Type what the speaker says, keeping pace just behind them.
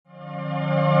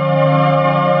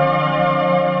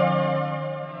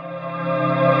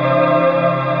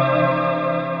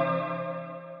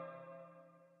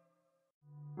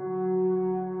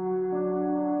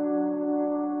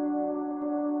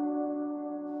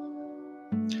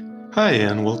Hi,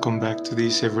 and welcome back to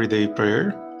this everyday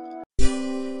prayer.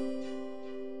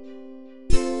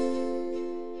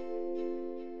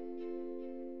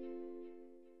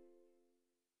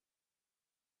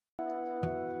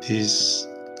 This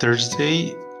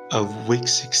Thursday of week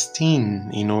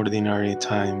 16 in ordinary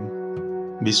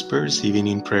time, Vespers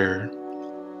evening prayer.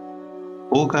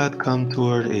 O God, come to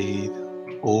our aid.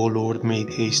 O Lord,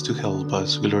 make haste to help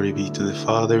us. Glory be to the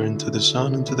Father, and to the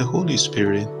Son, and to the Holy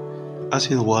Spirit, as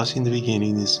it was in the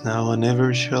beginning, is now, and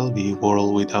ever shall be,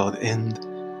 world without end.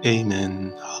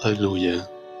 Amen. Hallelujah.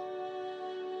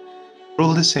 For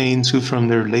all the saints who from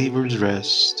their labors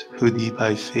rest, who did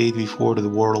by faith before the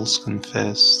worlds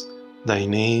confess, Thy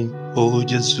name, O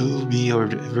Jesus, be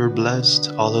ever blessed.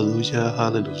 Alleluia,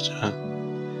 Alleluia.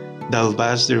 Thou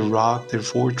wast their rock, their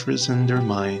fortress, and their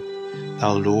might.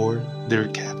 Thou Lord, their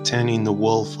captain in the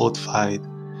well-fought fight.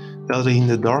 Thou in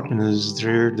the darkness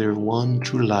their one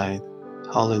true light.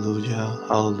 Alleluia,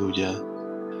 Alleluia.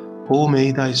 O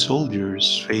may thy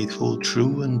soldiers, faithful,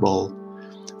 true, and bold,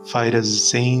 fight as the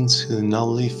saints who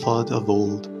nobly fought of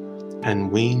old,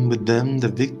 and win with them the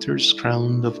victor's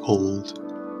crown of gold.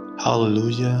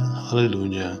 Hallelujah,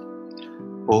 hallelujah.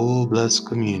 O blessed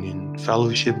communion,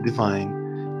 fellowship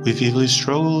divine, we feebly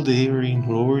struggle there in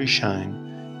glory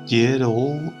shine, yet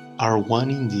all are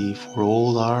one in thee, for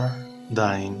all are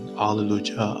thine.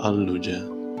 Alleluia,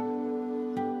 alleluia.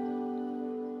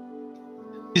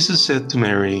 Jesus said to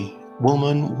Mary,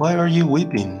 Woman, why are you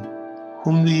weeping?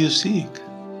 Whom do you seek?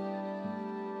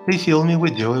 They filled me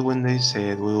with joy when they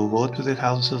said, We will go to the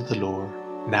house of the Lord.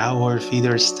 Now our feet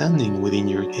are standing within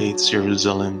your gates,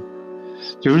 Jerusalem.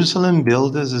 Jerusalem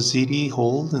built as a city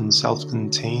whole and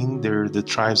self-contained, there the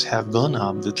tribes have gone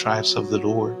up, the tribes of the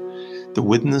Lord, the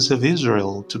witness of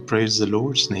Israel, to praise the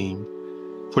Lord's name.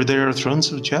 For there are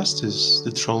thrones of justice,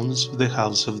 the thrones of the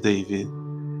house of David.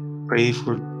 Pray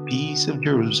for peace of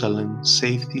Jerusalem,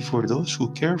 safety for those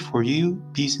who care for you,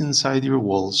 peace inside your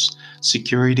walls,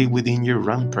 security within your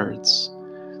ramparts.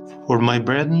 For my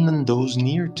brethren and those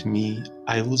near to me,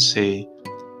 I will say,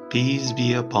 Peace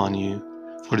be upon you.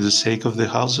 For the sake of the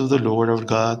house of the Lord our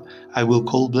God, I will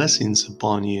call blessings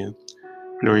upon you.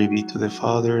 Glory be to the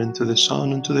Father, and to the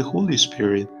Son, and to the Holy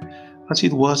Spirit, as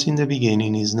it was in the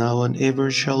beginning, is now, and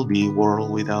ever shall be,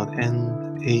 world without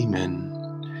end. Amen.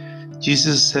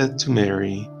 Jesus said to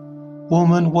Mary,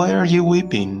 Woman, why are you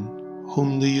weeping?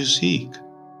 Whom do you seek?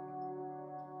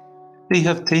 They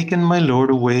have taken my Lord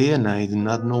away, and I do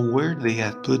not know where they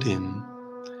have put him.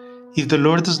 If the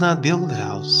Lord does not build a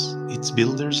house, its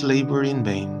builders labor in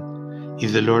vain.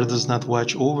 If the Lord does not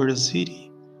watch over a city,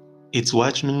 its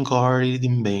watchmen guard it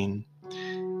in vain.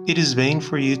 It is vain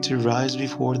for you to rise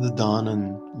before the dawn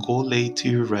and go late to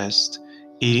your rest,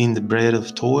 eating the bread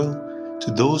of toil.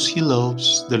 To those he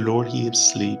loves, the Lord gives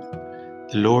sleep.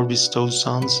 The Lord bestows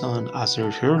sons on as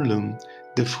a heirloom,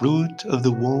 the fruit of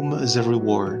the womb as a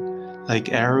reward.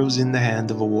 Like arrows in the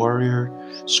hand of a warrior,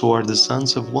 so are the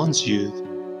sons of one's youth.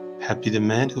 Happy the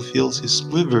man who fills his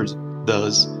quiver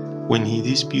thus, when he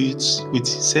disputes with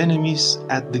his enemies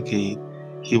at the gate,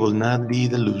 he will not be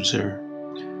the loser.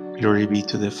 Glory be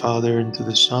to the Father, and to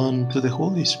the Son, and to the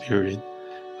Holy Spirit,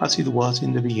 as it was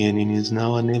in the beginning, is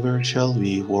now, and ever shall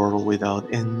be, world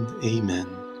without end. Amen.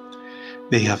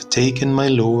 They have taken my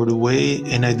Lord away,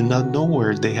 and I do not know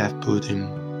where they have put him.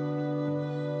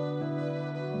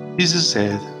 Jesus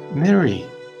said, Mary.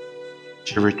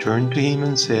 She returned to him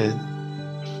and said,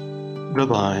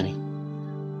 Rabbi,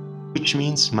 which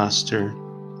means Master.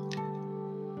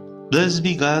 Blessed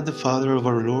be God, the Father of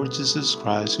our Lord Jesus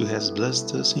Christ, who has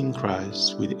blessed us in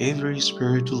Christ with every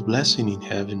spiritual blessing in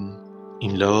heaven.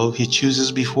 In love, he chooses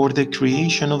before the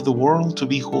creation of the world to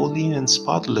be holy and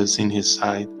spotless in his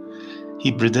sight.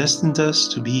 He predestined us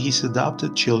to be his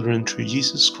adopted children through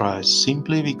Jesus Christ,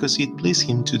 simply because it pleased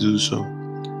him to do so.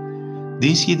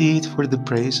 This he did for the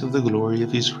praise of the glory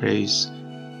of his grace,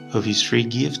 of his free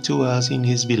gift to us in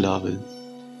his beloved,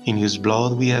 in whose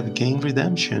blood we have gained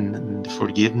redemption and the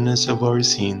forgiveness of our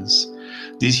sins.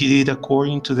 This he did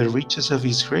according to the riches of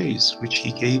his grace, which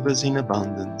he gave us in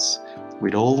abundance,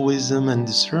 with all wisdom and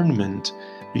discernment,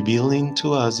 revealing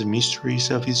to us the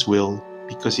mysteries of his will,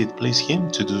 because it pleased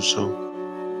him to do so.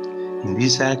 In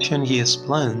this action he has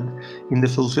planned, in the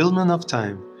fulfillment of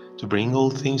time, to bring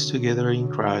all things together in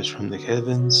Christ from the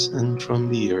heavens and from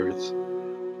the earth.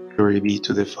 Glory be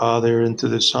to the Father, and to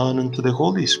the Son, and to the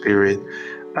Holy Spirit,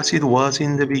 as it was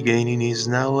in the beginning, is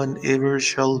now, and ever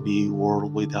shall be,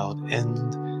 world without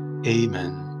end.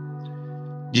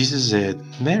 Amen. Jesus said,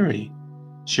 Mary.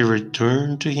 She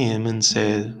returned to him and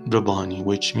said, Rabboni,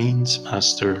 which means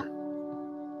Master.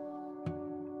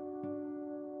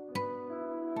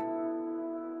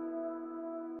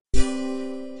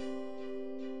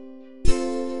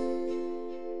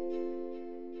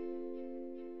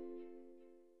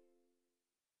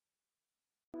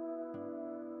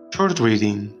 Short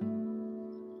reading.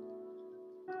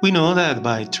 We know that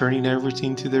by turning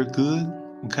everything to their good,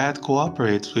 God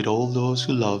cooperates with all those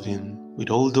who love Him, with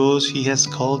all those He has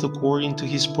called according to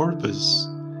His purpose.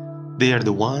 They are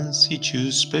the ones He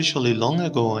chose specially long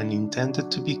ago and intended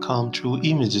to become true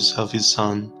images of His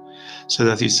Son, so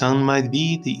that His Son might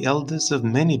be the eldest of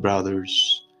many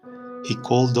brothers. He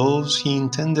called those He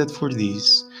intended for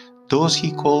this, those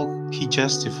He called He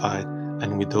justified,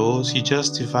 and with those He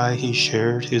justified He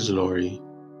shared His glory.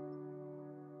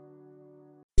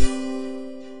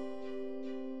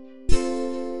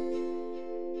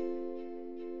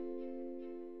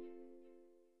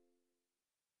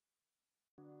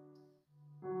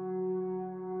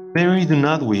 Mary, do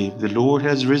not weep, the Lord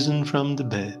has risen from the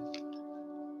dead.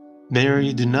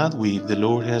 Mary, do not weep, the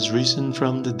Lord has risen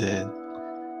from the dead.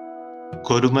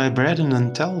 Go to my brethren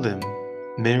and tell them,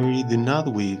 Mary, do not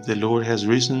weep, the Lord has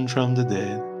risen from the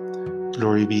dead.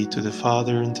 Glory be to the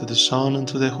Father, and to the Son, and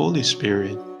to the Holy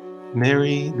Spirit.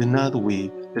 Mary, do not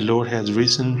weep, the Lord has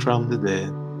risen from the dead.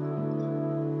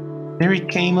 Mary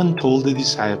came and told the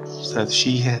disciples that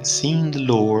she had seen the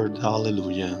Lord.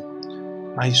 Alleluia.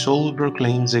 My soul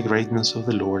proclaims the greatness of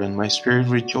the Lord, and my spirit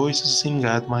rejoices in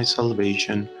God my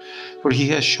salvation, for He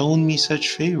has shown me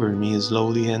such favor, me his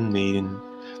lowly handmaiden.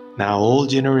 Now all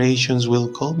generations will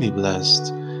call me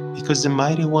blessed, because the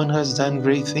Mighty One has done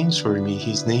great things for me.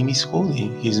 His name is holy,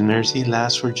 His mercy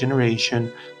lasts for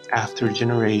generation after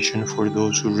generation for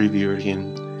those who revere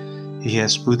Him. He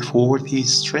has put forth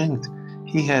His strength,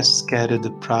 He has scattered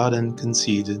the proud and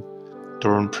conceited,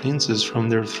 torn princes from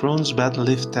their thrones, but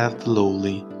lifted up the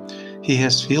lowly. He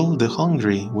has filled the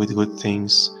hungry with good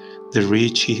things, the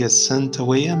rich He has sent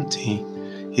away empty.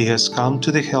 He has come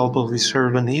to the help of His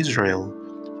servant Israel,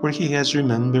 for He has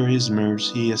remembered His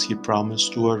mercy as He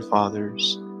promised to our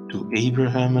fathers, to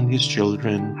Abraham and his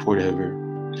children forever.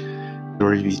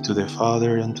 Glory be to the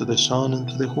Father, and to the Son, and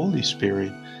to the Holy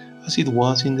Spirit, as it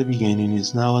was in the beginning,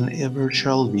 is now, and ever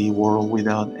shall be, world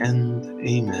without end.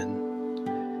 Amen.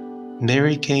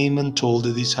 Mary came and told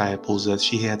the disciples that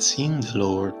she had seen the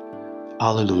Lord.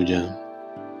 Alleluia.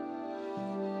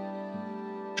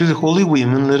 To the holy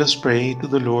women, let us pray to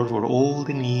the Lord for all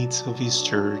the needs of His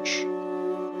church.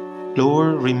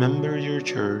 Lord, remember your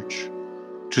church.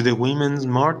 To the women's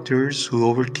martyrs who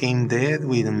overcame death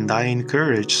with undying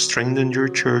courage, strengthen your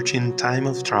church in time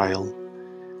of trial.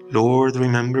 Lord,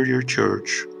 remember your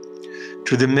church.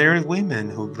 To the married women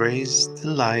who graced the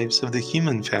lives of the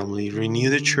human family, renew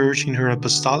the church in her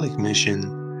apostolic mission.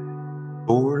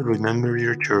 Lord, remember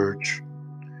your church.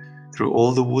 Through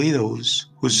all the widows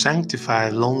who sanctify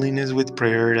loneliness with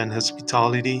prayer and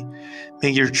hospitality,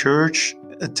 make your church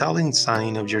a telling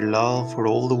sign of your love for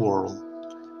all the world.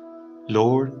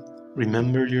 Lord,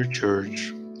 remember your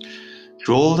church.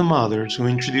 Through all the mothers who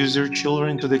introduce their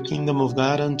children to the kingdom of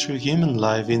God and through human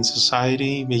life in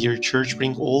society, may your church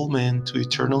bring all men to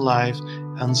eternal life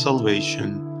and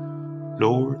salvation.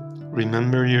 Lord,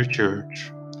 remember your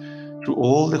church. Through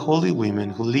all the holy women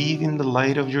who live in the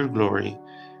light of your glory,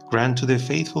 grant to the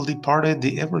faithful departed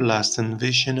the everlasting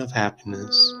vision of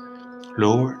happiness.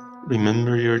 Lord,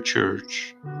 remember your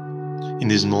church. In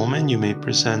this moment you may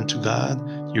present to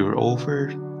God your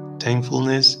offer,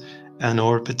 thankfulness, and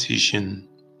our petition.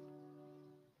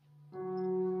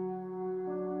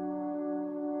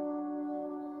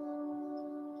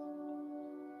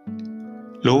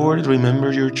 Lord,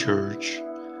 remember your church.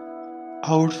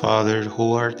 Our Father,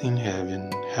 who art in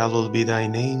heaven, hallowed be thy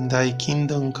name. Thy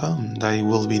kingdom come, thy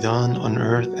will be done on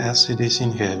earth as it is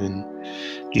in heaven.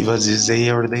 Give us this day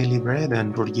our daily bread,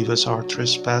 and forgive us our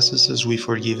trespasses as we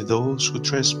forgive those who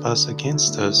trespass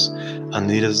against us. And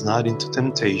lead us not into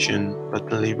temptation, but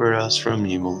deliver us from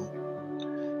evil.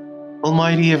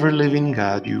 Almighty ever-living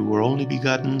God, your only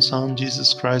begotten Son,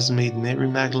 Jesus Christ, made Mary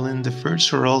Magdalene the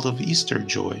first herald of Easter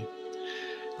joy.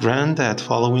 Grant that,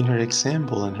 following her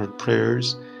example and her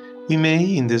prayers, we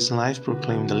may in this life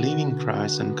proclaim the living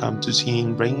Christ and come to see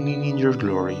Him reigning in your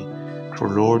glory. For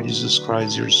Lord Jesus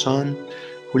Christ, your Son,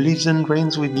 who lives and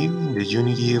reigns with you in the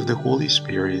unity of the Holy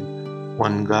Spirit,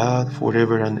 one God,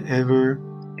 forever and ever.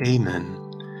 Amen.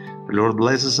 The Lord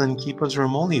bless us and keep us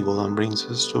from all evil and brings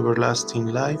us to everlasting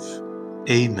life.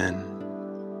 Amen.